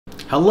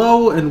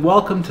Hello and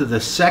welcome to the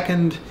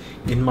second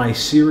in my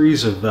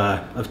series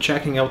of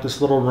checking out this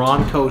little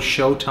Ronco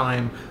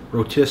Showtime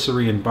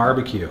Rotisserie and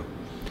Barbecue.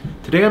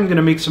 Today I'm going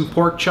to make some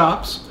pork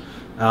chops.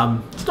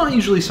 It's not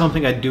usually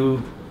something I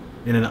do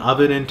in an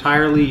oven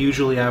entirely.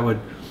 Usually I would,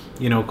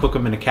 cook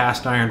them in a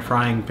cast iron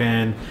frying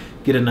pan,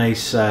 get a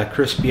nice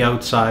crispy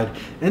outside,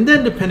 and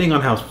then depending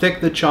on how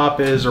thick the chop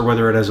is or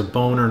whether it has a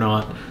bone or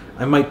not,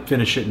 I might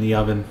finish it in the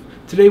oven.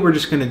 Today we're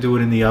just going to do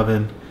it in the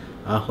oven.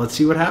 Let's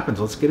see what happens.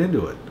 Let's get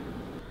into it.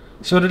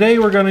 So today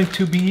we're going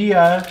to be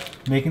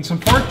making some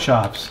pork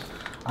chops.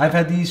 I've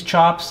had these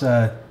chops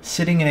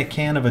sitting in a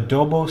can of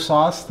adobo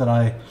sauce that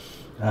I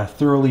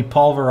thoroughly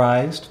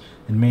pulverized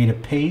and made a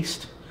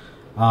paste.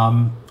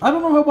 I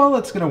don't know how well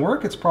that's going to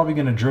work. It's probably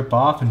going to drip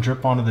off and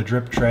drip onto the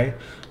drip tray.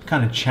 I'm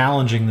kind of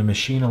challenging the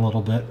machine a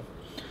little bit.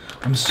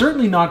 I'm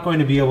certainly not going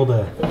to be able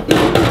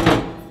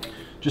to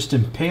just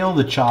impale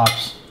the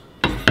chops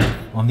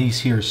on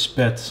these here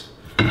spits.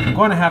 I'm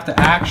going to have to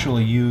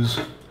actually use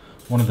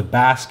one of the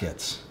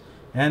baskets,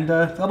 and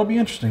that'll be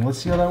interesting. Let's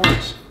see how that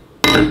works.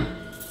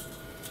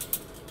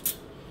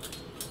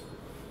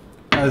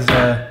 Has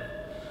a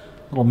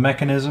little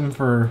mechanism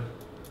for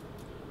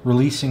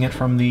releasing it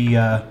from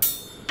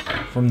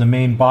the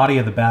main body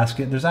of the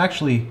basket. There's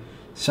actually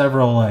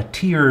several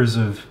tiers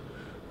of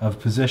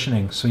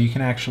positioning, so you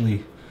can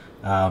actually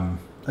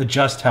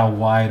adjust how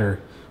wide or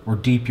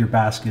deep your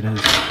basket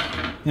is.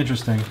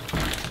 Interesting.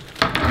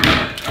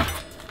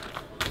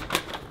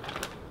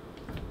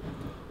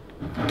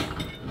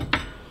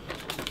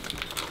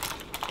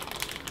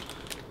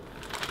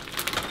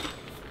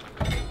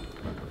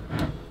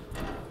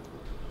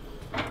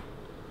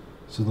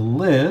 So the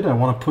lid I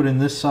want to put in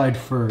this side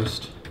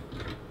first,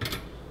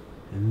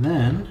 and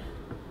then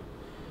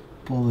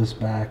pull this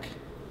back.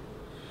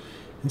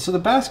 And so the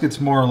basket's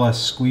more or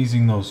less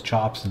squeezing those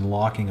chops and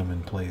locking them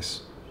in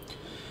place.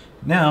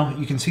 Now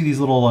you can see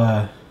these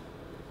little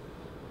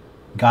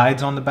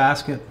guides on the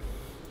basket.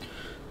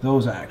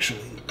 Those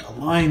actually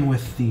align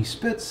with the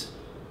spits.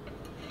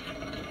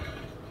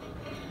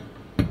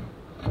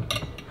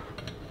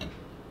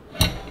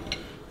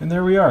 And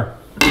there we are.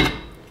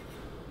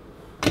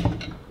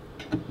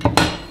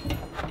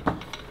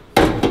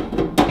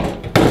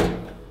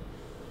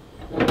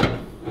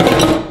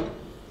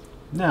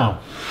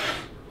 Now,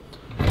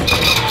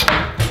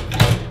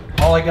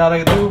 all I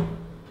gotta do,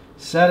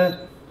 set it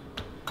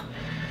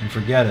and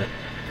forget it.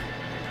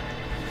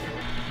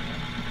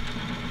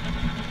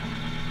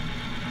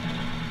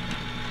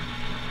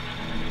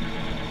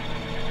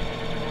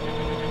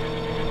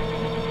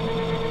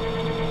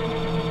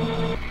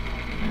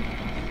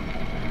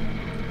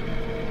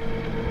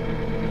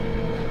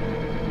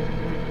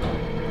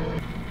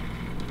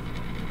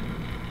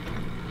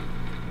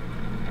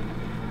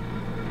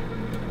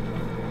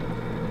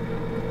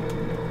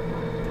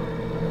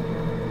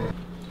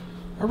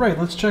 All right,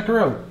 let's check her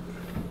out.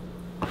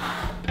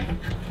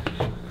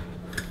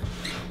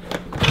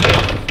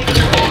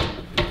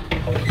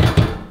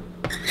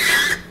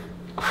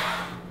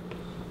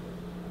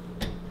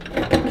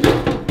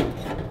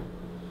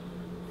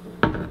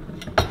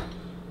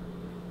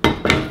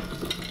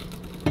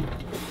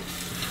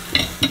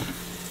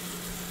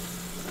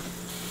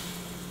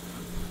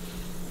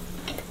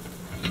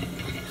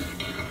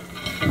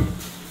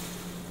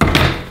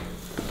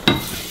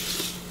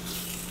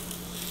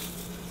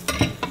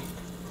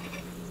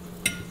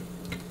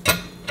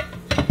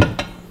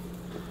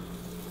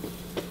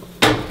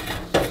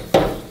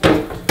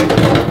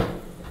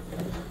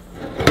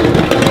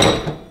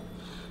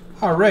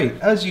 Alright,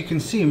 as you can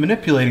see,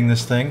 manipulating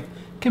this thing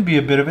can be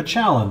a bit of a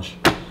challenge.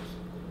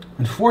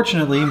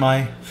 Unfortunately,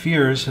 my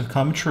fears have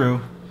come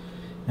true,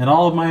 and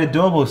all of my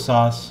adobo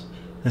sauce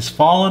has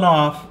fallen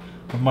off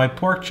of my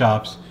pork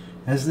chops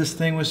as this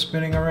thing was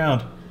spinning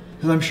around.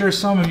 Because I'm sure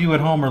some of you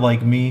at home are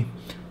like me,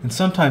 and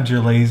sometimes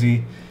you're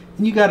lazy,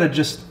 and you gotta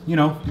just,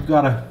 you've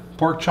got a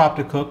pork chop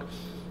to cook,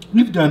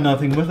 you've done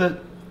nothing with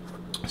it,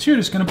 so you're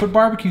just gonna put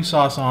barbecue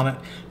sauce on it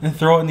and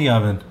throw it in the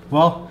oven.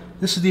 Well,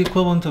 this is the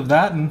equivalent of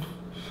that, and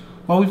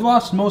well, we've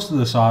lost most of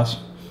the sauce.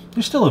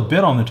 There's still a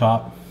bit on the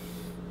top.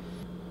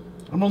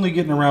 I'm only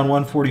getting around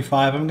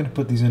 145. I'm going to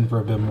put these in for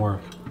a bit more.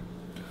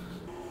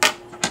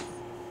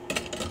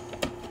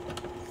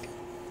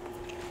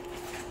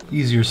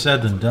 Easier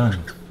said than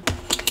done.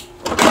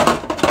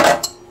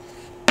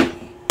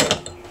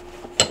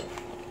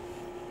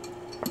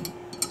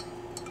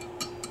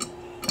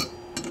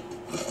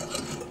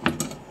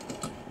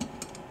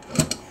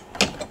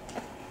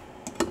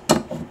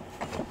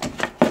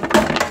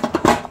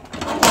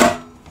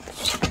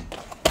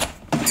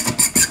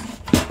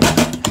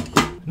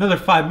 Another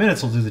 5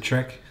 minutes will do the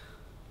trick.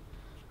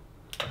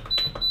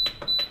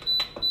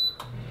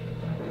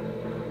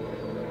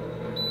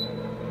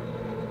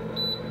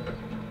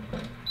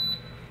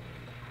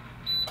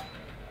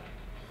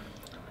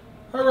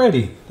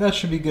 Alrighty, that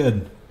should be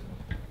good.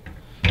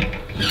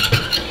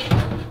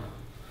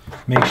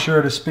 Make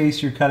sure to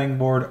space your cutting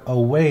board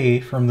away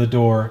from the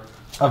door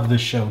of the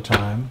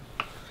Showtime.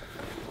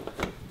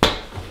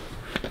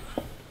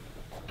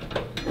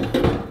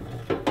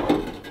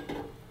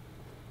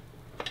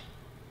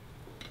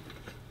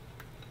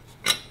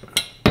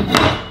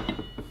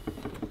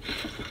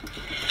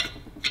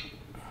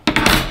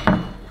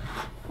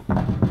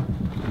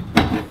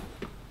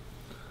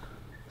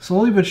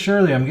 Slowly but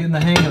surely, I'm getting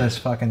the hang of this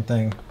fucking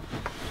thing.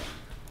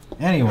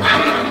 Anyway,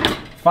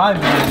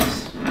 5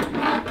 minutes.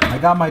 I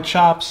got my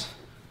chops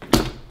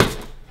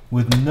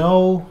with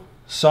no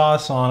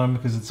sauce on them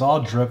because it's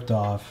all dripped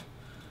off.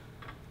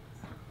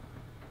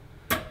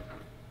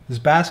 This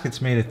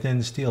basket's made of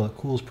thin steel. It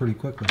cools pretty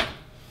quickly.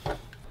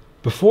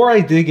 Before I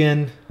dig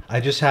in,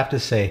 I just have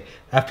to say,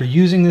 after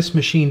using this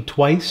machine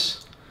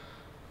twice,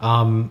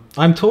 I'm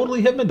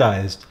totally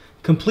hypnotized.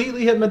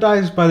 Completely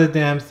hypnotized by the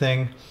damn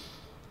thing.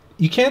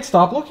 You can't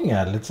stop looking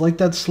at it. It's like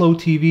that slow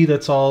TV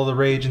that's all the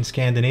rage in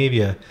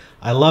Scandinavia.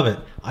 I love it.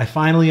 I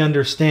finally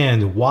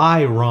understand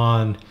why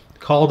Ron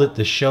called it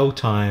the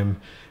Showtime,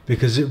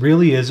 because it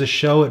really is a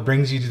show. It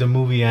brings you to the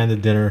movie and the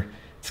dinner.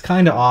 It's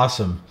kind of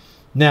awesome.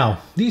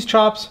 Now, these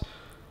chops,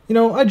 you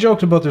know, I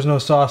joked about there's no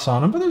sauce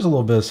on them, but there's a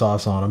little bit of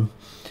sauce on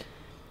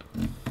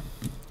them.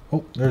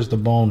 Oh, there's the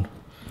bone.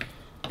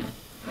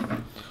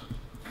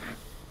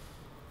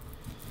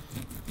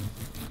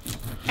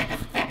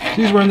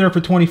 These were in there for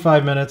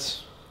 25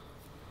 minutes.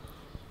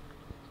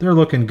 They're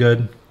looking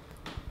good.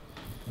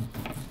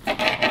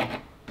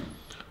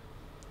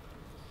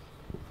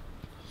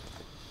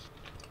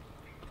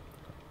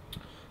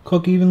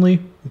 Cook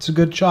evenly. It's a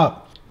good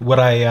chop. Would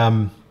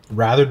I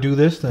rather do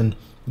this than,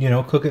 you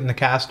know, cook it in the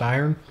cast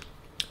iron?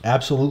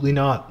 Absolutely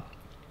not.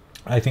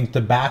 I think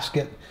the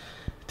basket,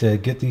 to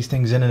get these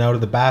things in and out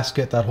of the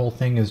basket, that whole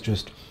thing is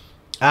just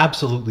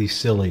absolutely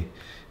silly.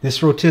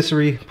 This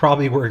rotisserie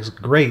probably works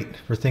great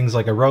for things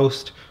like a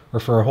roast or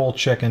for a whole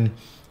chicken,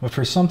 but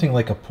for something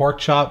like a pork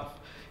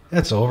chop,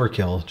 that's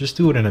overkill. Just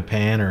do it in a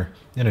pan or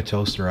in a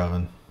toaster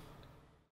oven.